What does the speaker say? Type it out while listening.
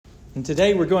And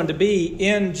today we're going to be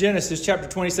in Genesis chapter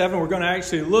 27. We're going to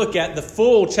actually look at the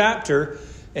full chapter,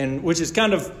 and which is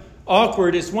kind of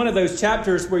awkward. It's one of those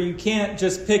chapters where you can't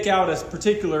just pick out a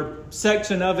particular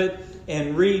section of it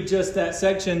and read just that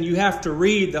section. You have to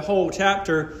read the whole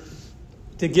chapter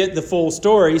to get the full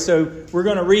story. So we're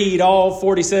going to read all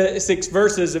 46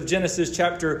 verses of Genesis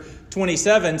chapter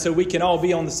 27 so we can all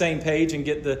be on the same page and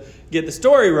get the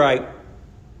story right.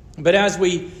 But as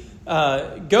we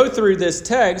go through this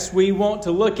text, we want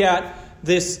to look at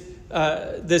this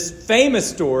famous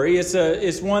story.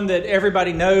 It's one that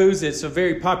everybody knows. It's a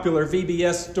very popular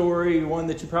VBS story, one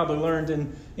that you probably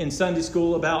learned in Sunday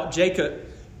school about Jacob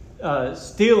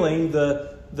stealing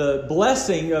the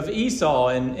blessing of Esau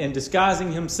and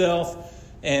disguising himself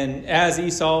and as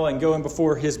Esau and going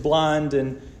before his blind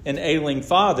and ailing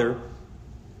father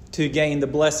to gain the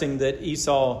blessing that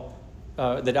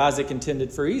that Isaac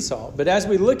intended for Esau. But as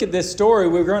we look at this story,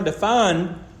 we're going to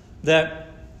find that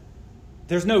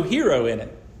there's no hero in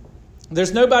it.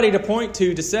 There's nobody to point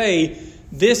to say,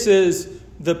 this is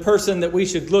the person that we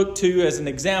should look to as an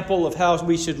example of how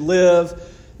we should live.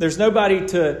 There's nobody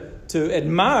to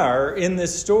admire in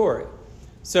this story.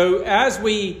 So as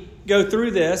we go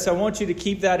through this, I want you to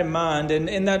keep that in mind.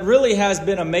 And that really has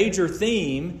been a major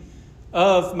theme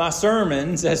of my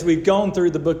sermons as we've gone through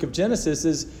the book of Genesis,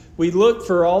 is we look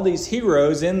for all these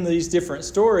heroes in these different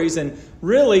stories, and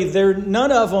really they're none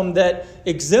of them that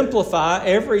exemplify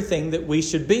everything that we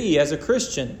should be as a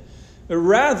Christian. But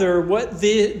rather, what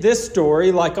this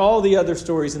story, like all the other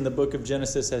stories in the book of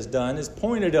Genesis, has done is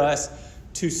pointed us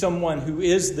to someone who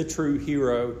is the true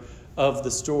hero of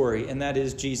the story, and that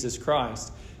is Jesus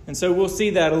Christ. And so we'll see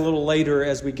that a little later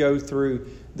as we go through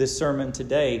this sermon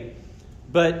today.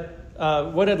 But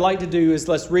what I'd like to do is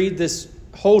let's read this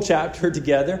whole chapter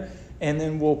together, and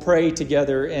then we'll pray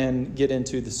together and get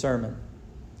into the sermon.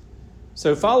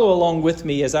 So follow along with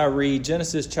me as I read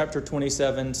Genesis chapter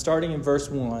 27, starting in verse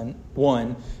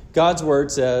 1. God's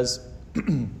word says,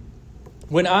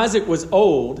 "When Isaac was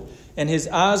old and his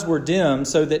eyes were dim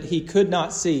so that he could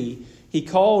not see, he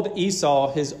called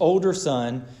Esau his older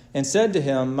son and said to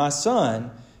him, 'My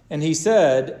son.' And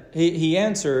he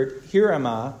answered, 'Here am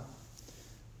I.'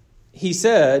 He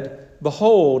said,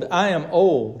 'Behold, I am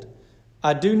old.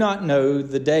 I do not know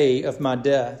the day of my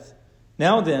death.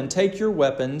 Now then, take your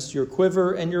weapons, your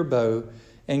quiver and your bow,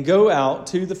 and go out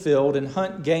to the field and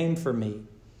hunt game for me,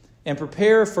 and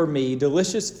prepare for me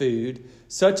delicious food,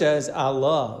 such as I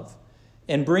love,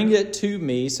 and bring it to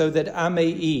me so that I may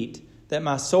eat, that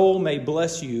my soul may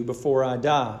bless you before I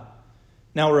die.'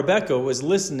 Now Rebekah was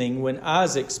listening when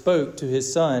Isaac spoke to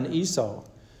his son Esau.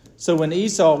 So when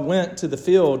Esau went to the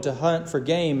field to hunt for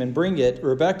game and bring it,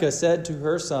 Rebekah said to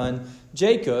her son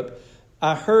Jacob,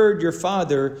 'I heard your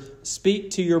father speak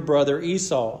to your brother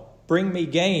Esau. Bring me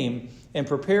game and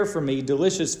prepare for me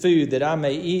delicious food that I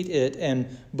may eat it and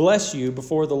bless you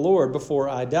before the Lord before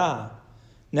I die.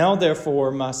 Now therefore,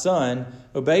 my son,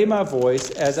 obey my voice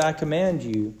as I command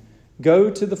you. Go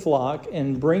to the flock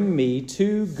and bring me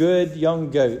 2 good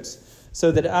young goats,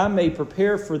 so that I may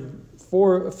prepare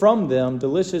from them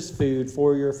delicious food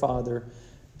for your father,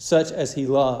 such as he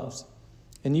loves.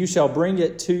 And you shall bring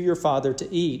it to your father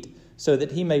to eat, so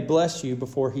that he may bless you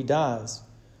before he dies.'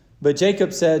 But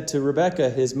Jacob said to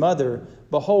Rebekah his mother,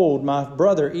 'Behold, my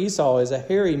brother Esau is a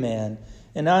hairy man,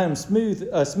 and I am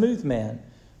a smooth man.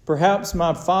 Perhaps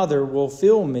my father will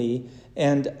feel me,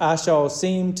 and I shall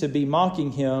seem to be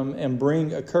mocking him and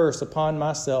bring a curse upon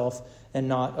myself and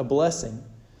not a blessing.'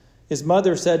 His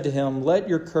mother said to him, 'Let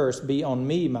your curse be on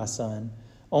me, my son.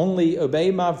 Only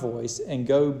obey my voice and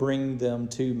go bring them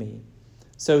to me.'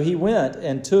 So he went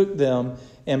and took them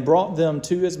and brought them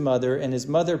to his mother, and his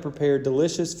mother prepared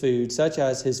delicious food, such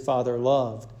as his father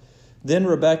loved. Then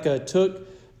Rebekah took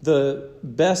the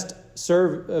best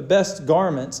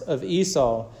garments of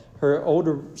Esau, her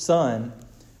older son,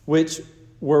 which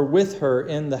were with her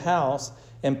in the house,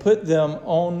 and put them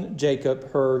on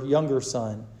Jacob, her younger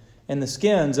son. And the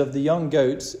skins of the young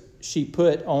goats she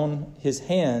put on his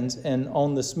hands and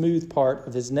on the smooth part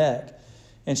of his neck.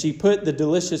 And she put the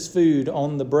delicious food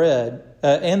on the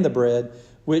bread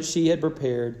which she had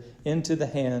prepared into the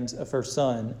hands of her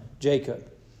son Jacob.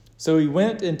 So he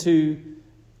went into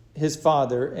his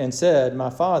father and said, 'My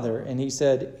father.' And he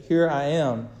said, 'Here I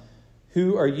am.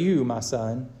 Who are you, my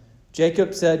son?'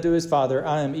 Jacob said to his father,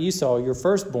 'I am Esau, your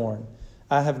firstborn.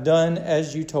 I have done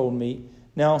as you told me.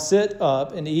 Now sit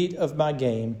up and eat of my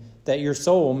game, that your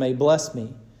soul may bless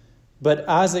me.' But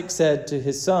Isaac said to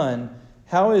his son,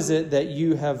 'How is it that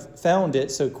you have found it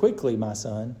so quickly, my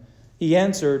son?' He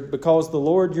answered, 'Because the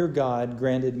Lord your God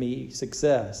granted me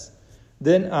success.'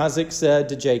 Then Isaac said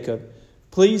to Jacob,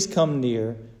 Please come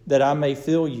near, that I may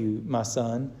feel you, my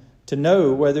son, to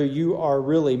know whether you are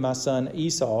really my son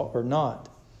Esau or not."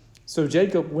 So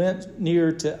Jacob went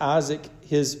near to Isaac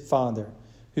his father,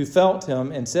 who felt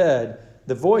him and said,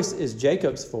 "The voice is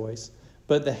Jacob's voice,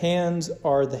 but the hands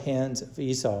are the hands of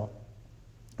Esau."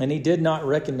 And he did not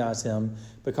recognize him,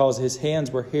 because his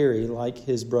hands were hairy like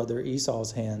his brother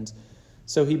Esau's hands.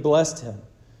 So he blessed him.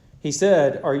 He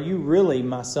said, "Are you really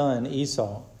my son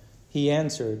Esau?" He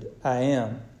answered, "I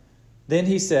am." Then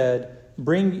he said,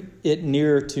 "Bring it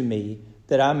nearer to me,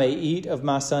 that I may eat of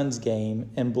my son's game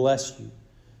and bless you."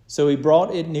 So he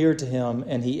brought it near to him,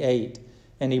 and he ate.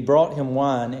 And he brought him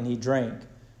wine, and he drank.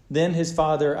 Then his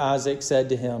father Isaac said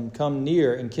to him, "Come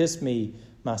near and kiss me,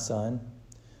 my son."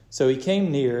 So he came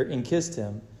near and kissed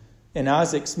him. And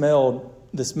Isaac smelled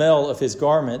the smell of his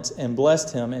garments and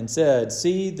blessed him and said,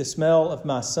 "See, the smell of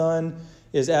my son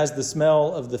is as the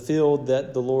smell of the field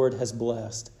that the Lord has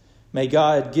blessed. May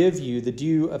God give you the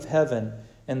dew of heaven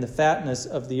and the fatness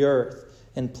of the earth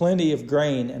and plenty of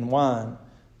grain and wine.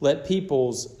 Let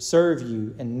peoples serve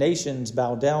you and nations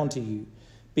bow down to you.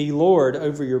 Be Lord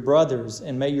over your brothers,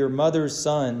 and may your mother's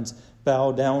sons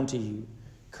bow down to you.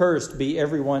 Cursed be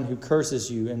everyone who curses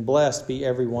you, and blessed be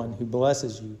everyone who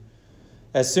blesses you."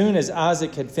 As soon as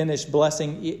Isaac had finished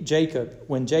blessing Jacob,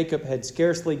 when Jacob had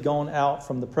scarcely gone out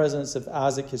from the presence of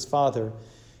Isaac his father,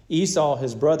 Esau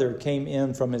his brother came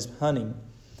in from his hunting.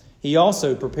 He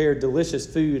also prepared delicious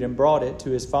food and brought it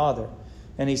to his father.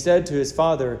 And he said to his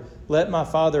father, "Let my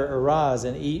father arise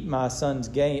and eat his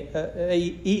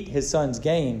son's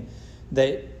game,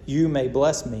 that you may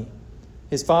bless me."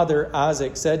 His father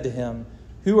Isaac said to him,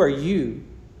 "Who are you?"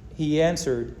 He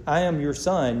answered, "I am your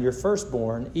son, your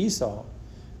firstborn, Esau."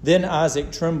 Then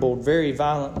Isaac trembled very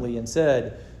violently and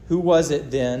said, "Who was it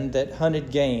then that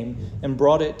hunted game and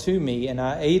brought it to me, and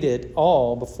I ate it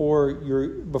all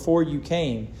before you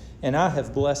came, and I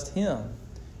have blessed him?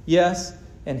 Yes,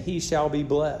 and he shall be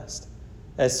blessed."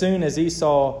 As soon as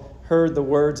Esau heard the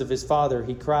words of his father,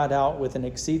 he cried out with an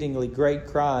exceedingly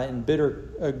great and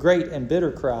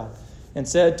bitter cry, and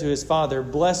said to his father,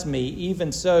 "Bless me,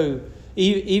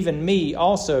 even me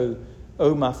also,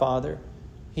 O my father."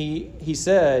 He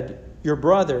said, "Your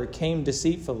brother came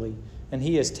deceitfully, and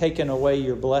he has taken away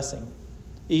your blessing."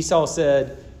 Esau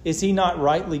said, "Is he not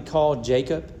rightly called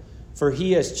Jacob? For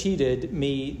he has cheated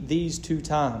me these 2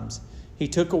 times. He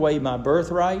took away my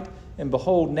birthright, and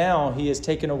behold, now he has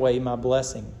taken away my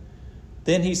blessing."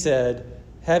 Then he said,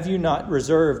 "Have you not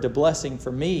reserved a blessing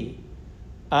for me?"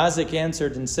 Isaac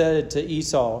answered and said to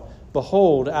Esau,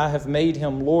 "Behold, I have made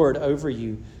him lord over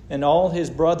you, and all his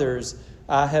brothers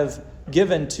I have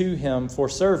given to him for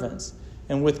servants,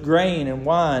 and with grain and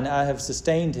wine I have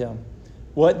sustained him.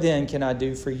 What then can I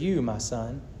do for you, my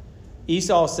son?"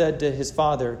 Esau said to his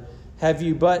father, "Have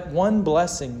you but one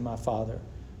blessing, my father?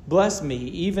 Bless me,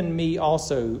 even me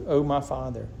also, O my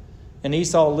father." And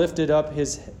Esau lifted up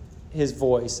his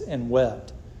voice and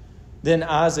wept. Then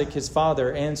Isaac his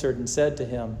father answered and said to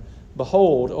him,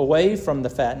 "Behold, away from the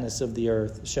fatness of the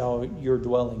earth shall your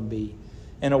dwelling be,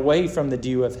 and away from the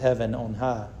dew of heaven on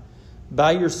high.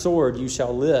 By your sword you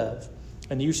shall live,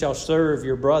 and you shall serve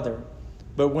your brother.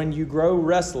 But when you grow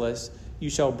restless, you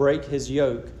shall break his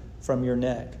yoke from your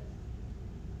neck."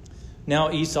 Now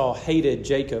Esau hated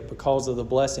Jacob because of the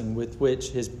blessing with which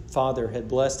his father had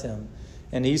blessed him.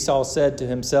 And Esau said to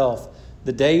himself,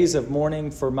 "The days of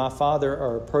mourning for my father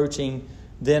are approaching,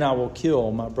 then I will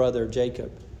kill my brother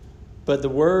Jacob." But the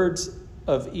words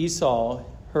of Esau,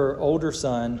 her older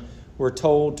son, were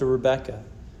told to Rebekah.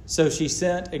 So she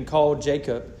sent and called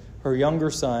Jacob, her younger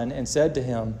son, and said to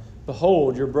him,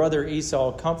 "Behold, your brother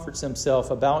Esau comforts himself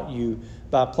about you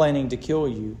by planning to kill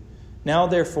you. Now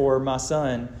therefore, my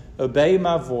son, obey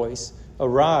my voice,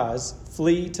 arise,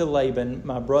 flee to Laban,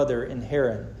 my brother in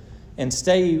Haran, and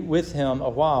stay with him a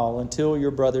while until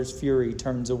your brother's fury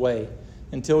turns away,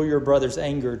 until your brother's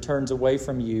anger turns away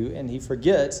from you, and he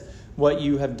forgets what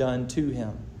you have done to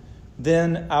him.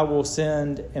 Then I will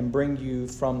send and bring you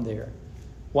from there.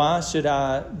 Why should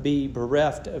I be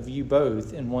bereft of you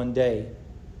both in one day?"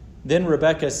 Then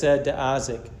Rebekah said to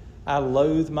Isaac, "I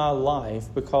loathe my life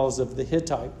because of the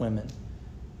Hittite women.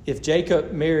 If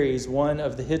Jacob marries one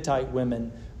of the Hittite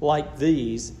women like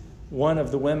these, one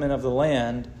of the women of the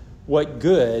land, what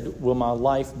good will my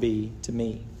life be to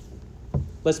me?"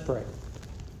 Let's pray.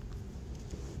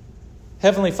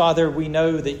 Heavenly Father, we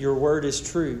know that your word is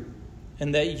true,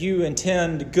 and that you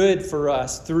intend good for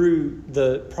us through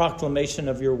the proclamation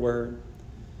of your word.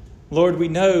 Lord, we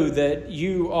know that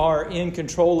you are in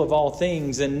control of all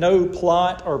things, and no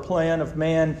plot or plan of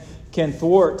man can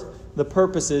thwart the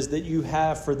purposes that you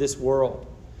have for this world.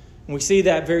 And we see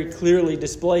that very clearly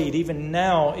displayed even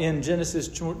now in Genesis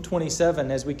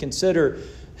 27 as we consider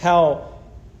how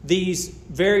these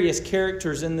various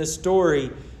characters in this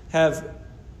story have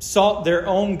sought their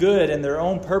own good and their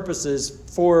own purposes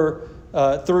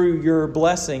through your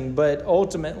blessing, but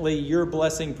ultimately your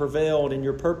blessing prevailed and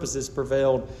your purposes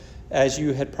prevailed as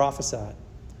you had prophesied.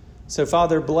 So,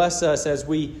 Father, bless us as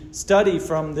we study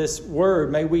from this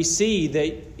word. May we see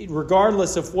that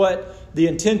regardless of what the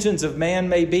intentions of man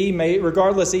may be,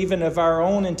 regardless even of our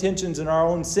own intentions and our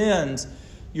own sins,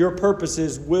 your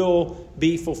purposes will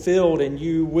be fulfilled and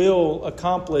you will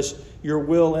accomplish your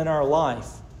will in our life.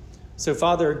 So,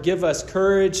 Father, give us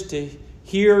courage to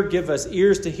hear, give us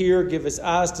ears to hear, give us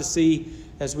eyes to see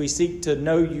as we seek to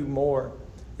know you more.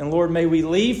 And Lord, may we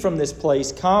leave from this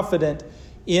place confident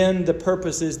in the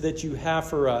purposes that you have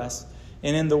for us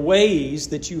and in the ways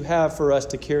that you have for us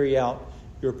to carry out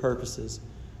your purposes.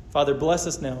 Father, bless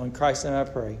us now. In Christ's name I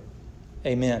pray.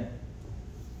 Amen.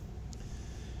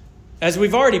 As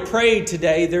we've already prayed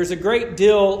today, there's a great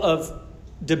deal of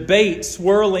debate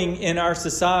swirling in our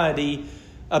society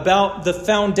about the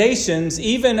foundations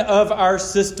even of our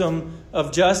system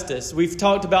of justice. We've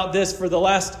talked about this for the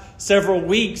last several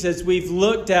weeks as we've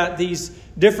looked at these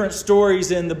different stories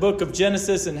in the book of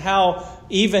Genesis and how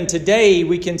even today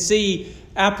we can see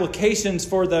applications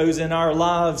for those in our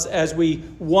lives as we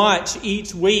watch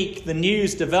each week the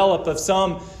news develop of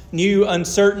some new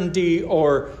uncertainty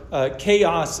or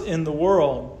chaos in the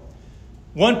world.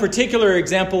 One particular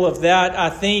example of that, I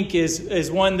think, is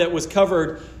one that was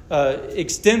covered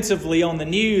extensively on the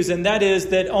news, and that is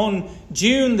that on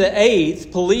June the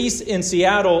 8th, police in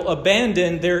Seattle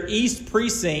abandoned their East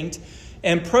Precinct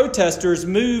and protesters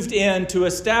moved in to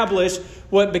establish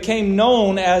what became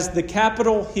known as the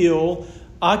Capitol Hill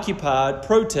Occupied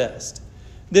Protest.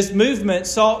 This movement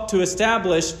sought to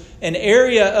establish an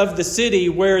area of the city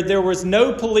where there was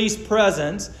no police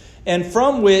presence and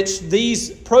from which these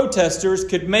protesters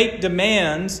could make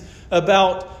demands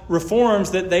about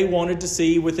reforms that they wanted to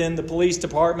see within the police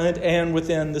department and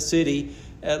within the city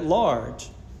at large.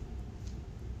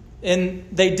 And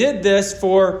they did this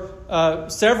for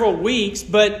several weeks,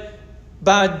 but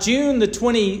by June the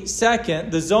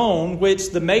 22nd, the zone,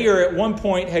 which the mayor at one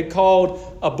point had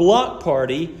called a block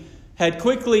party, had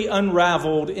quickly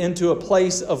unraveled into a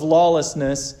place of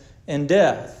lawlessness and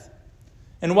death.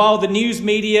 And while the news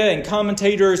media and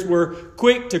commentators were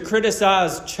quick to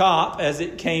criticize CHOP, as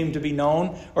it came to be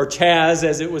known, or Chaz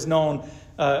as it was known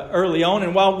early on,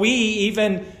 and while we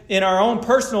even in our own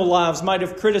personal lives might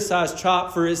have criticized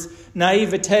CHOP for its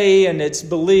naivete and its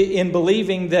in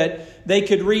believing that they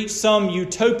could reach some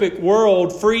utopic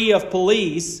world free of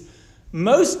police,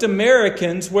 most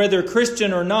Americans, whether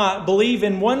Christian or not, believe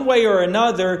in one way or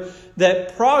another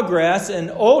that progress and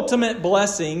ultimate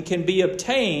blessing can be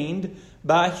obtained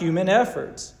by human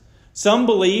efforts. Some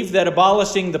believe that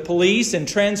abolishing the police and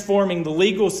transforming the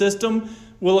legal system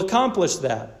will accomplish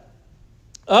that.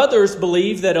 Others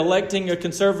believe that electing a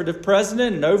conservative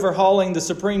president and overhauling the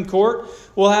Supreme Court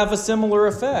will have a similar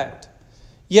effect.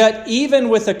 Yet, even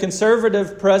with a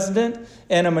conservative president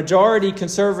and a majority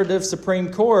conservative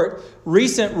Supreme Court,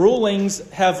 recent rulings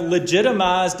have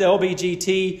legitimized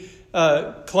LGBT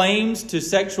claims to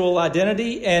sexual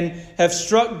identity and have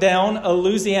struck down a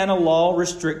Louisiana law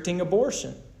restricting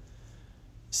abortion.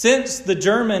 Since the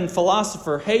German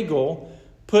philosopher Hegel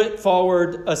put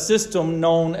forward a system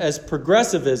known as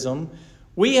progressivism,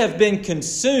 we have been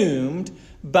consumed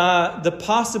by the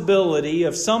possibility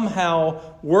of somehow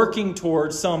working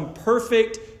towards some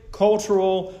perfect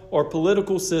cultural or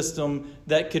political system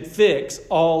that could fix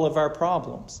all of our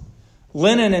problems.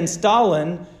 Lenin and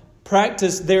Stalin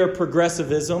practiced their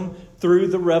progressivism through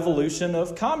the revolution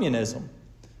of communism.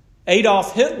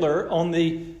 Adolf Hitler, on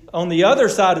the other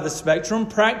side of the spectrum,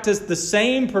 practiced the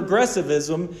same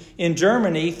progressivism in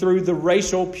Germany through the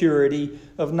racial purity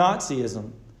of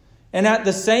Nazism. And at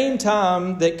the same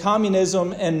time that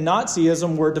communism and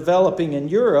Nazism were developing in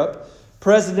Europe,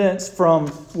 presidents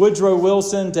from Woodrow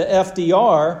Wilson to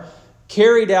FDR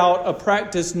carried out a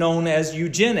practice known as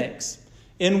eugenics,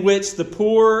 in which the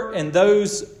poor and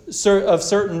those of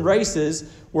certain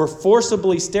races were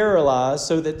forcibly sterilized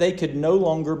so that they could no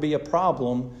longer be a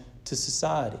problem to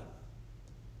society.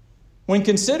 When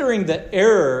considering the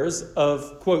errors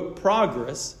of, quote,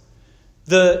 progress,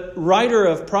 the writer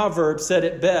of Proverbs said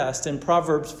it best in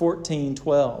Proverbs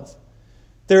 14:12.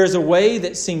 There is a way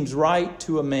that seems right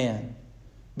to a man,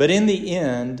 but in the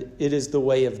end it is the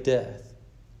way of death.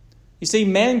 You see,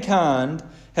 mankind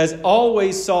has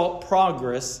always sought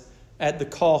progress at the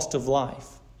cost of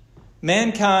life.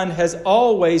 Mankind has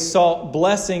always sought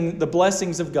the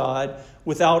blessings of God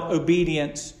without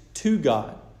obedience to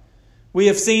God. We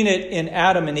have seen it in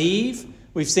Adam and Eve.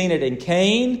 We've seen it in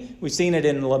Cain. We've seen it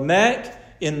in Lamech,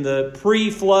 in the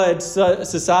pre-flood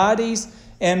societies.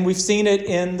 And we've seen it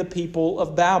in the people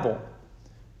of Babel.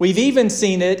 We've even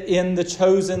seen it in the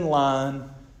chosen line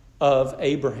of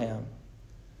Abraham.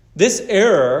 This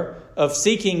error of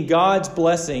seeking God's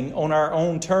blessing on our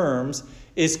own terms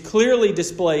is clearly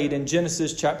displayed in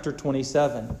Genesis chapter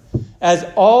 27, as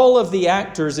all of the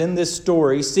actors in this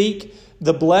story seek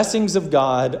the blessings of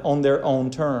God on their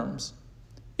own terms.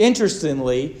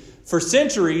 Interestingly, for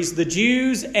centuries, the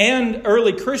Jews and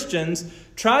early Christians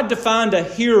tried to find a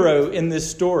hero in this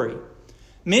story.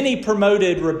 Many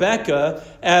promoted Rebekah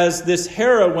as this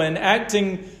heroine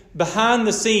acting behind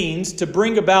the scenes to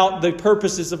bring about the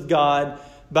purposes of God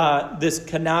by this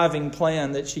conniving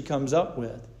plan that she comes up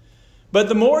with. But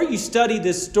the more you study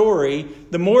this story,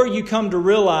 the more you come to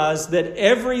realize that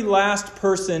every last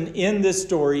person in this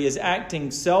story is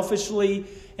acting selfishly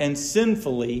and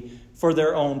sinfully for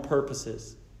their own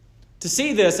purposes. To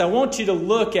see this, I want you to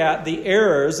look at the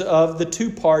errors of the two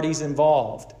parties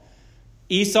involved,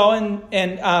 Esau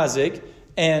and Isaac,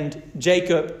 and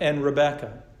Jacob and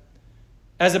Rebekah.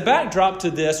 As a backdrop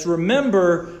to this,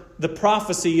 remember the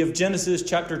prophecy of Genesis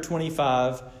chapter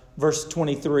 25, verse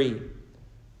 23.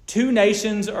 2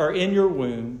 nations are in your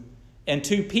womb, and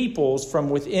 2 peoples from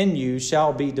within you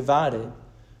shall be divided.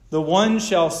 The one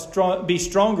shall be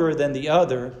stronger than the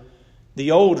other.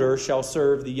 The older shall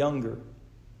serve the younger.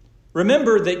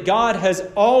 Remember that God has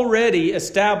already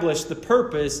established the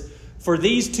purpose for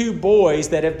these 2 boys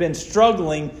that have been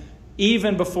struggling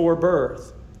even before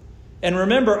birth. And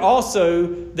remember also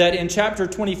that in chapter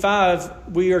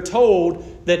 25, we are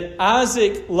told that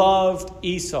Isaac loved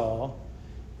Esau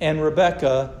and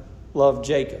Rebekah loved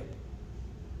Jacob.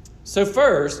 So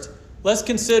first, let's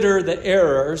consider the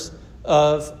errors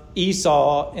of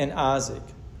Esau and Isaac.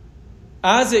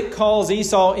 Isaac calls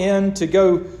Esau in to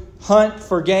go hunt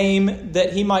for game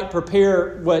that he might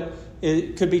prepare what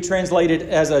it could be translated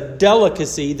as a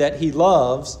delicacy that he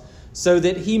loves so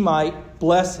that he might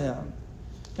bless him.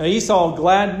 Now Esau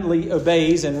gladly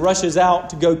obeys and rushes out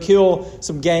to go kill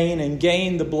some game and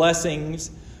gain the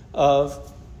blessings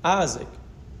of Isaac.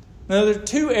 Now there are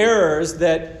 2 errors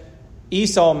that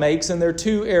Esau makes, and there are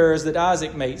 2 errors that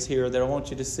Isaac makes here that I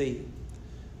want you to see.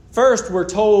 First, we're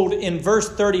told in verse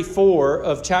 34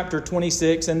 of chapter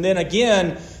 26, and then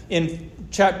again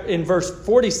in verse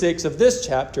 46 of this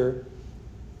chapter,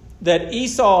 that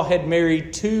Esau had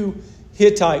married 2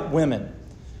 Hittite women,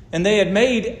 and they had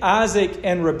made Isaac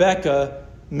and Rebekah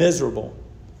miserable.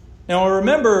 Now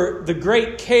remember the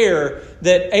great care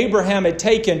that Abraham had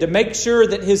taken to make sure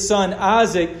that his son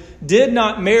Isaac did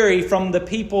not marry from the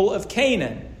people of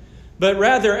Canaan, but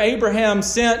rather Abraham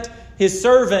sent his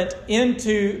servant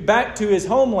back to his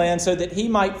homeland so that he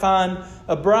might find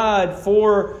a bride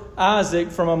for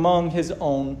Isaac from among his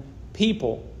own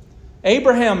people.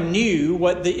 Abraham knew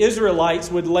what the Israelites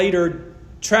would later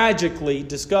tragically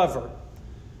discover.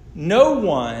 No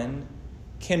one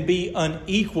can be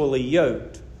unequally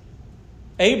yoked.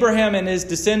 Abraham and his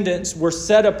descendants were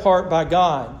set apart by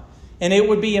God, and it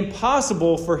would be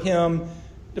impossible for them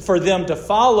to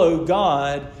follow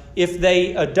God if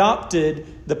they adopted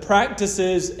the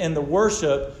practices and the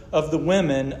worship of the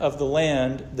women of the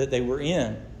land that they were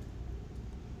in.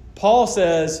 Paul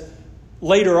says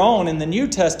later on in the New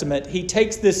Testament, he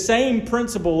takes this same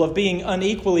principle of being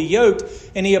unequally yoked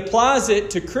and he applies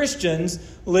it to Christians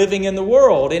living in the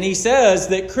world. And he says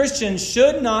that Christians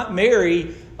should not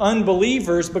marry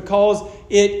unbelievers because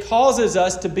it causes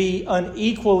us to be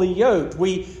unequally yoked.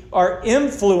 We are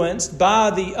influenced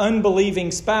by the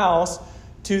unbelieving spouse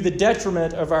to the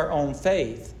detriment of our own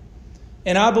faith.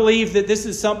 And I believe that this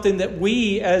is something that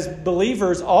we as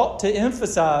believers ought to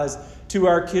emphasize to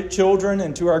our children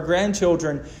and to our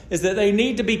grandchildren, is that they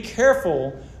need to be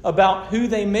careful about who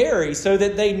they marry so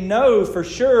that they know for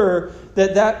sure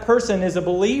that that person is a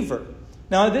believer.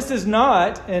 Now, this is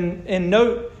not, and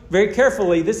note very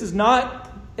carefully, this is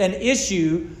not an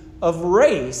issue of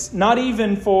race, not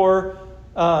even for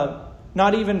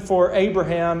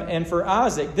Abraham and for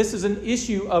Isaac. This is an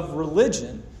issue of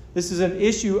religion. This is an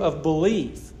issue of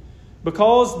belief.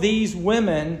 Because these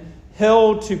women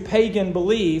held to pagan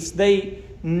beliefs, they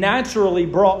naturally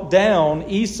brought down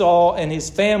Esau and his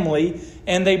family,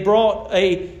 and they brought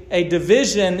a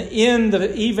division in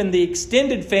even the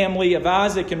extended family of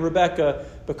Isaac and Rebekah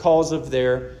because of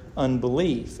their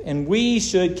unbelief. And we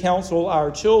should counsel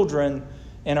our children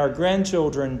and our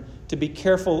grandchildren to be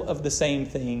careful of the same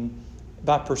thing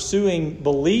by pursuing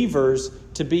believers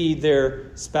to be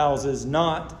their spouses,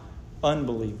 not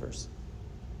unbelievers.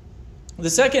 The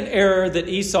second error that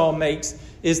Esau makes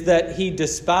is that he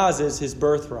despises his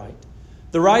birthright.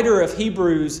 The writer of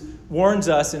Hebrews warns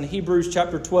us in Hebrews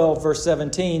chapter 12, verse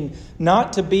 17,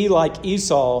 not to be like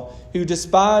Esau, who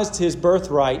despised his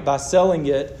birthright by selling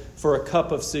it for a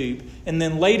cup of soup, and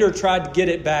then later tried to get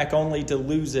it back only to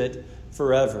lose it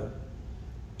forever.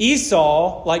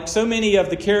 Esau, like so many of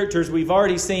the characters we've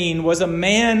already seen, was a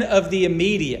man of the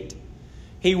immediate.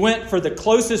 He went for the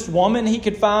closest woman he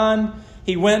could find.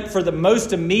 He went for the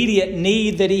most immediate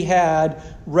need that he had,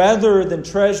 rather than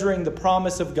treasuring the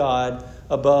promise of God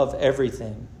above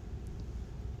everything.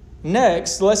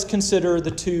 Next, let's consider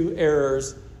the two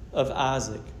errors of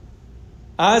Isaac.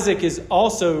 Isaac is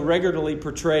also regularly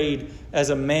portrayed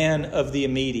as a man of the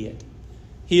immediate.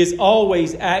 He is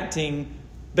always acting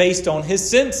based on his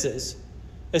senses,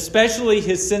 especially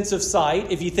his sense of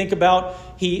sight. If you think about,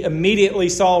 he immediately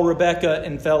saw Rebekah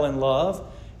and fell in love.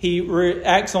 He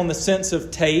acts on the sense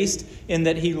of taste in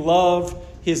that he loved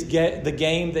the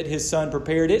game that his son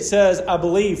prepared. It says, I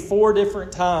believe, 4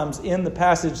 different times in the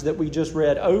passage that we just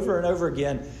read, over and over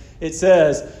again, it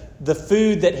says the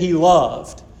food that he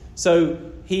loved.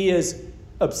 So he is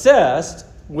obsessed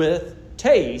with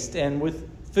taste and with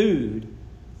food.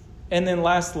 And then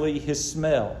lastly, his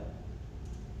smell.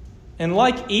 And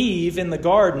like Eve in the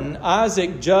garden,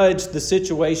 Isaac judged the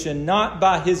situation not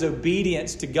by his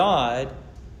obedience to God,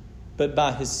 but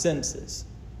by his senses.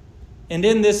 And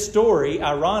in this story,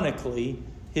 ironically,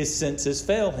 his senses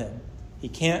fail him. He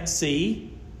can't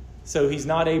see, so he's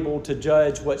not able to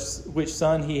judge which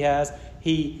son he has.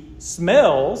 He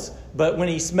smells, but when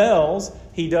he smells,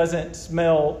 he doesn't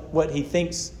smell what he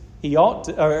thinks he ought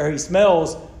to, or he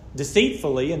smells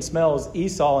deceitfully and smells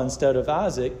Esau instead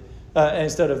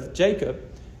of Jacob.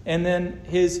 And then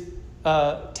his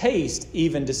taste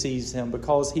even deceives him,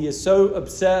 because he is so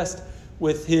obsessed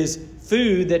with his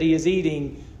food that he is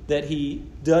eating that he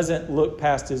doesn't look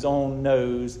past his own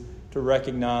nose to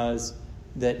recognize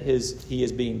that he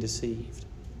is being deceived.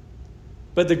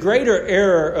 But the greater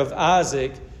error of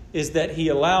Isaac is that he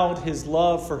allowed his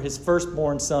love for his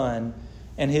firstborn son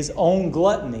and his own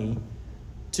gluttony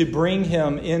to bring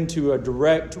him into a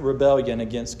direct rebellion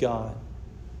against God.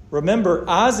 Remember,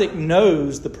 Isaac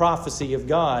knows the prophecy of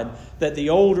God that the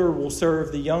older will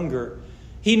serve the younger.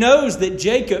 He knows that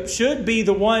Jacob should be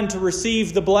the one to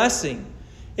receive the blessing.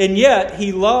 And yet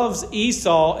he loves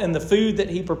Esau and the food that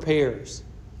he prepares.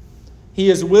 He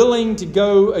is willing to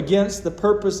go against the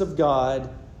purpose of God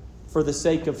for the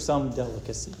sake of some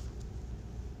delicacy.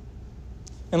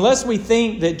 Unless we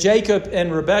think that Jacob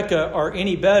and Rebekah are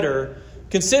any better,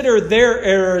 consider their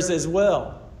errors as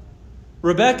well.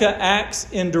 Rebekah acts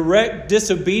in direct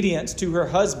disobedience to her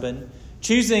husband,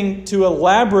 choosing to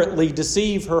elaborately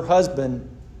deceive her husband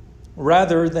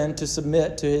rather than to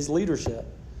submit to his leadership.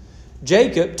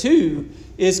 Jacob, too,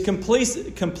 is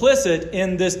complicit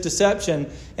in this deception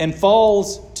and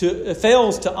fails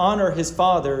to honor his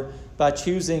father by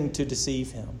choosing to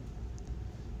deceive him.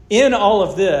 In all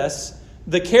of this,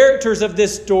 the characters of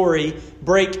this story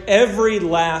break every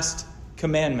last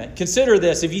commandment. Consider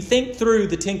this. If you think through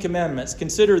the 10 commandments,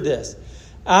 consider this.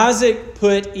 Isaac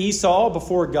put Esau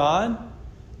before God.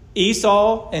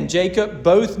 Esau and Jacob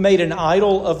both made an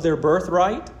idol of their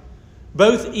birthright.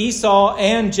 Both Esau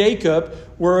and Jacob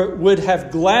would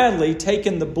have gladly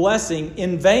taken the blessing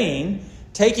in vain,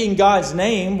 taking God's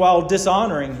name while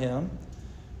dishonoring him.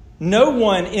 No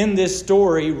one in this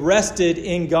story rested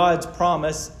in God's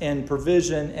promise and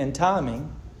provision and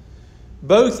timing.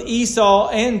 Both Esau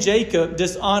and Jacob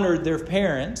dishonored their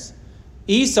parents.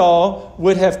 Esau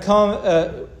would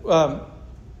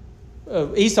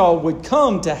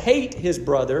come to hate his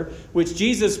brother, which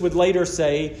Jesus would later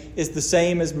say is the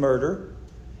same as murder.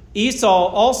 Esau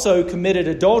also committed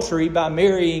adultery by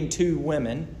marrying 2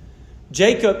 women.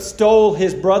 Jacob stole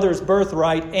his brother's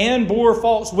birthright and bore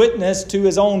false witness to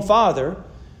his own father.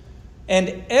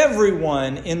 And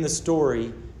everyone in the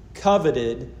story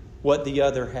coveted what the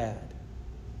other had.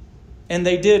 And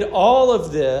they did all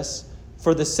of this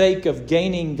for the sake of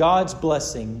gaining God's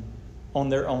blessing on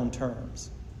their own terms.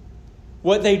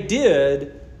 What they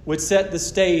did would set the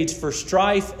stage for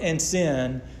strife and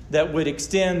sin that would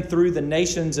extend through the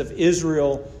nations of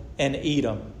Israel and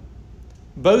Edom.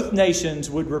 Both nations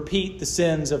would repeat the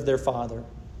sins of their father.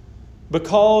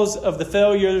 Because of the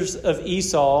failures of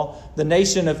Esau, the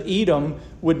nation of Edom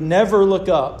would never look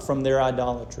up from their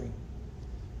idolatry.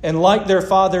 And like their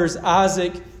fathers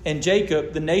Isaac and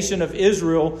Jacob, the nation of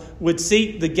Israel would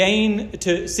seek to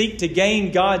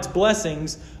gain God's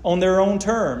blessings on their own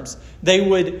terms. They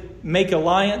would make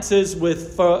alliances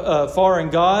with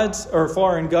foreign gods or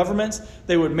foreign governments.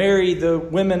 They would marry the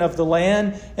women of the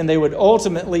land, and they would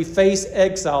ultimately face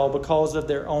exile because of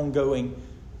their ongoing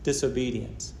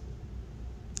disobedience.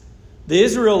 The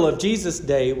Israel of Jesus'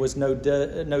 day was no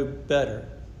better.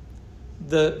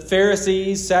 The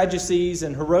Pharisees, Sadducees,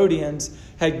 and Herodians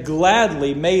had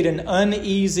gladly made an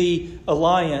uneasy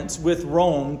alliance with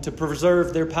Rome to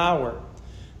preserve their power.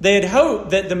 They had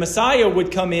hoped that the Messiah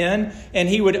would come in and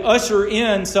he would usher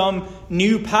in some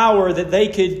new power that they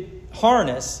could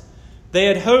harness. They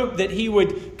had hoped that he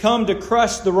would come to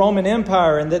crush the Roman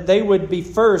Empire and that they would be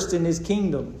first in his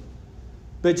kingdom.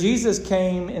 But Jesus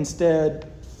came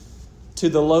instead to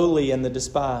the lowly and the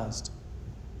despised.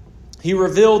 He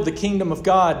revealed the kingdom of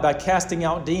God by casting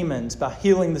out demons, by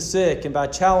healing the sick, and by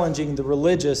challenging the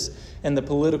religious and the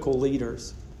political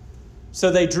leaders.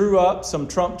 So they drew up some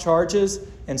trump charges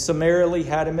and summarily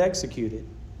had him executed.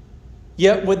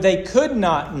 Yet what they could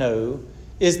not know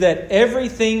is that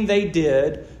everything they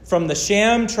did, from the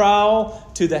sham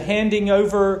trial to the handing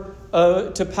over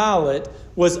to Pilate,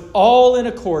 was all in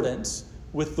accordance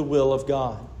with the will of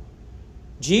God.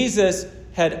 Jesus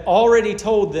had already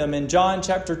told them in John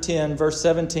chapter 10, verse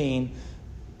 17,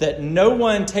 that no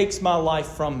one takes my life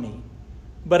from me,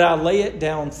 but I lay it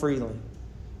down freely,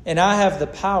 and I have the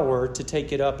power to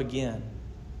take it up again.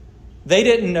 They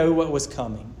didn't know what was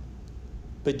coming,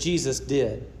 but Jesus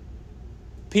did.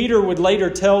 Peter would later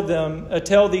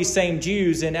tell these same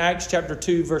Jews in Acts chapter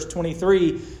 2, verse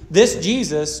 23, this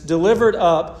Jesus, delivered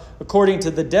up according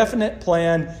to the definite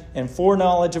plan and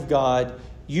foreknowledge of God,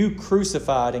 you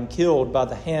crucified and killed by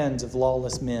the hands of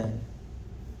lawless men.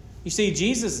 You see,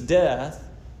 Jesus' death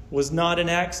was not an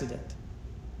accident.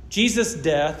 Jesus'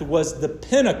 death was the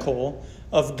pinnacle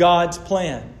of God's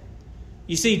plan.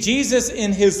 You see, Jesus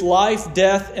in his life,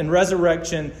 death, and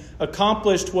resurrection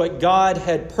accomplished what God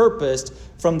had purposed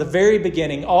from the very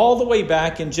beginning, all the way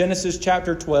back in Genesis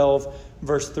chapter 12,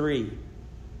 verse 3.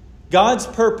 God's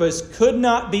purpose could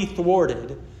not be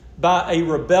thwarted by a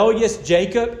rebellious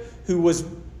Jacob who was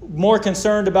more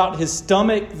concerned about his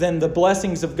stomach than the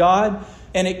blessings of God.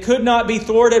 And it could not be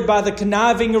thwarted by the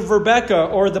conniving of Rebekah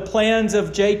or the plans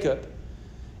of Jacob.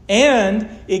 And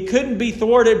it couldn't be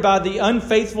thwarted by the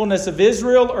unfaithfulness of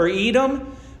Israel or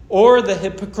Edom or the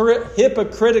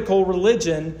hypocritical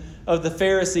religion of the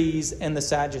Pharisees and the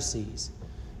Sadducees.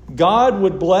 God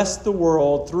would bless the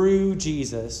world through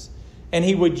Jesus, and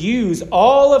he would use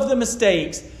all of the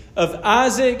mistakes of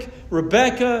Isaac,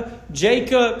 Rebekah,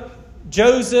 Jacob,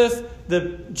 Joseph,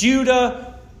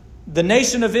 Judah, the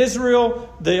nation of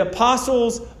Israel, the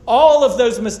apostles, all of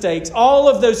those mistakes, all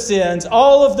of those sins,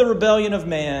 all of the rebellion of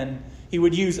man. He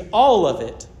would use all of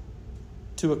it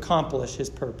to accomplish his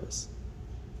purpose.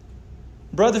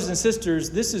 Brothers and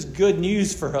sisters, this is good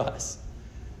news for us.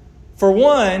 For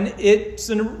one, it's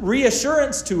a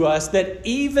reassurance to us that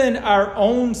even our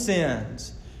own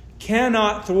sins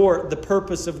cannot thwart the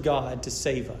purpose of God to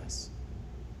save us.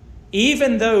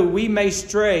 Even though we may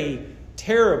stray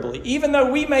terribly, even though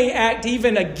we may act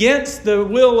even against the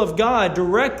will of God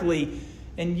directly,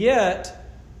 and yet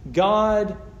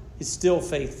God is still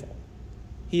faithful.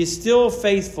 He is still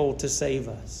faithful to save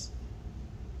us.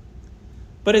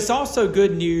 But it's also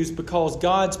good news because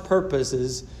God's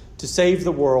purposes to save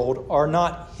the world are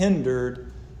not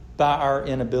hindered by our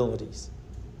inabilities.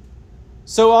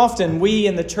 So often we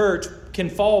in the church can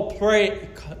fall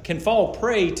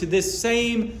prey to this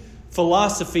same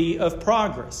philosophy of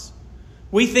progress.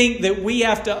 We think that we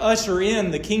have to usher in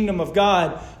the kingdom of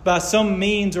God by some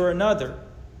means or another.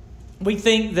 We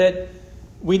think that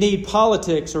we need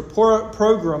politics or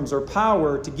programs or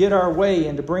power to get our way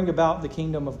and to bring about the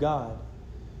kingdom of God.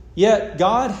 Yet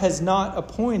God has not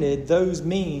appointed those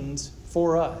means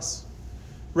for us.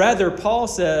 Rather, Paul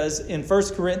says in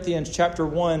 1 Corinthians chapter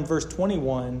 1, verse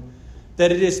 21,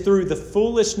 that it is through the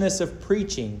foolishness of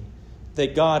preaching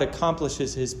that God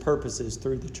accomplishes his purposes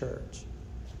through the church.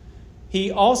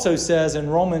 He also says in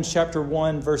Romans chapter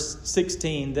 1, verse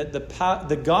 16, that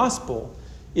the gospel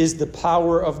is the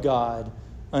power of God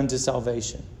unto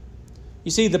salvation. You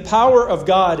see, the power of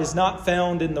God is not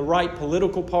found in the right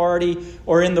political party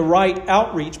or in the right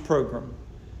outreach program.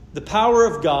 The power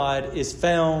of God is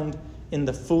found in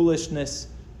the foolishness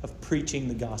of preaching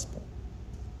the gospel.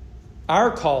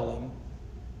 Our calling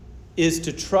is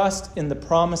to trust in the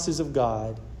promises of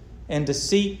God and to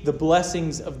seek the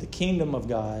blessings of the kingdom of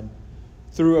God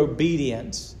through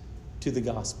obedience to the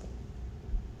gospel.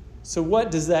 So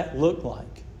what does that look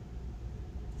like?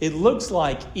 It looks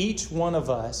like each one of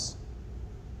us,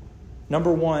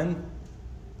 number one,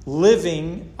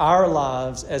 living our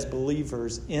lives as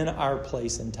believers in our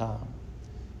place and time.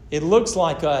 It looks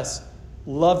like us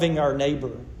loving our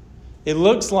neighbor. It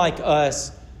looks like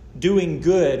us doing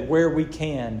good where we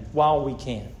can, while we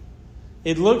can.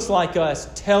 It looks like us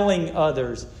telling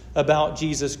others about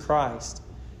Jesus Christ.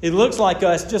 It looks like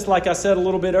us, just like I said a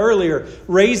little bit earlier,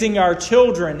 raising our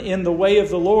children in the way of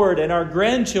the Lord and our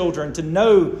grandchildren to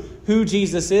know who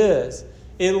Jesus is.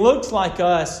 It looks like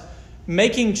us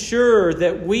making sure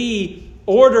that we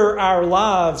order our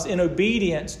lives in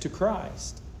obedience to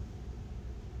Christ.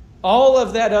 All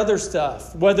of that other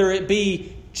stuff, whether it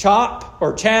be CHOP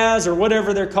or CHAZ or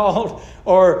whatever they're called,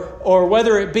 or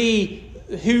whether it be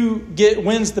who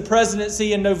wins the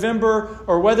presidency in November,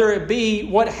 or whether it be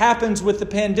what happens with the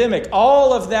pandemic,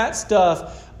 all of that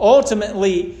stuff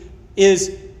ultimately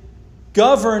is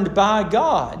governed by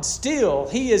God. Still,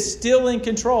 He is still in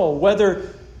control.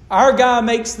 Whether our guy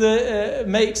makes the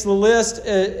list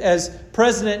as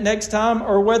president next time,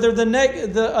 or whether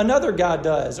another guy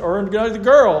does, or the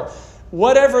girl,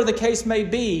 whatever the case may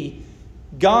be,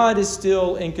 God is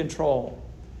still in control.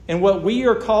 And what we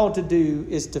are called to do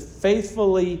is to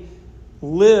faithfully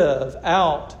live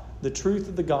out the truth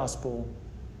of the gospel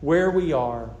where we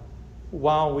are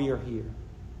while we are here.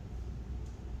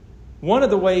 One of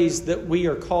the ways that we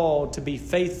are called to be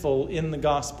faithful in the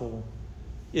gospel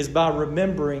is by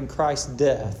remembering Christ's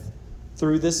death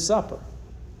through this supper.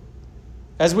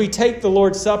 As we take the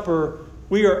Lord's Supper,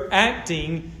 we are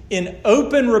acting in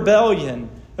open rebellion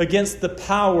against the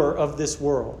power of this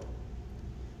world.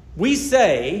 We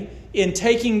say, in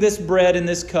taking this bread and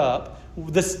this cup,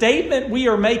 the statement we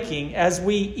are making as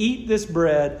we eat this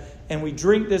bread and we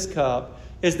drink this cup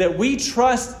is that we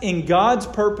trust in God's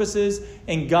purposes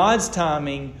and God's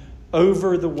timing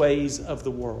over the ways of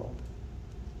the world.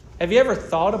 Have you ever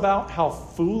thought about how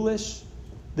foolish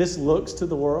this looks to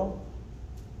the world?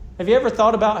 Have you ever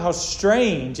thought about how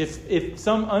strange, if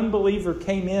some unbeliever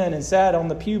came in and sat on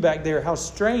the pew back there, how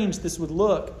strange this would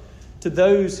look to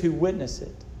those who witness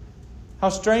it? How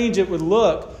strange it would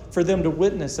look for them to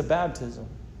witness a baptism.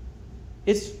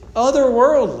 It's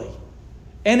otherworldly.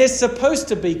 And it's supposed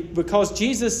to be, because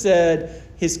Jesus said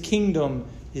His kingdom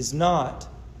is not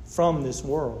from this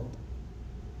world.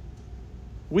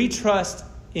 We trust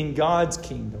in God's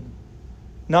kingdom,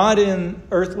 not in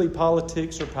earthly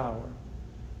politics or power.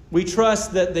 We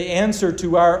trust that the answer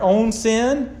to our own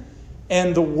sin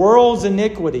and the world's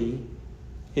iniquity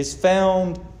is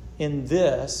found in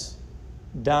this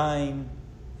dying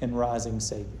and rising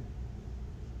Savior.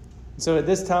 So at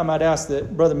this time, I'd ask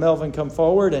that Brother Melvin come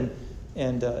forward and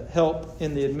help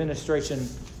in the administration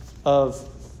of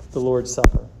the Lord's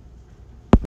Supper.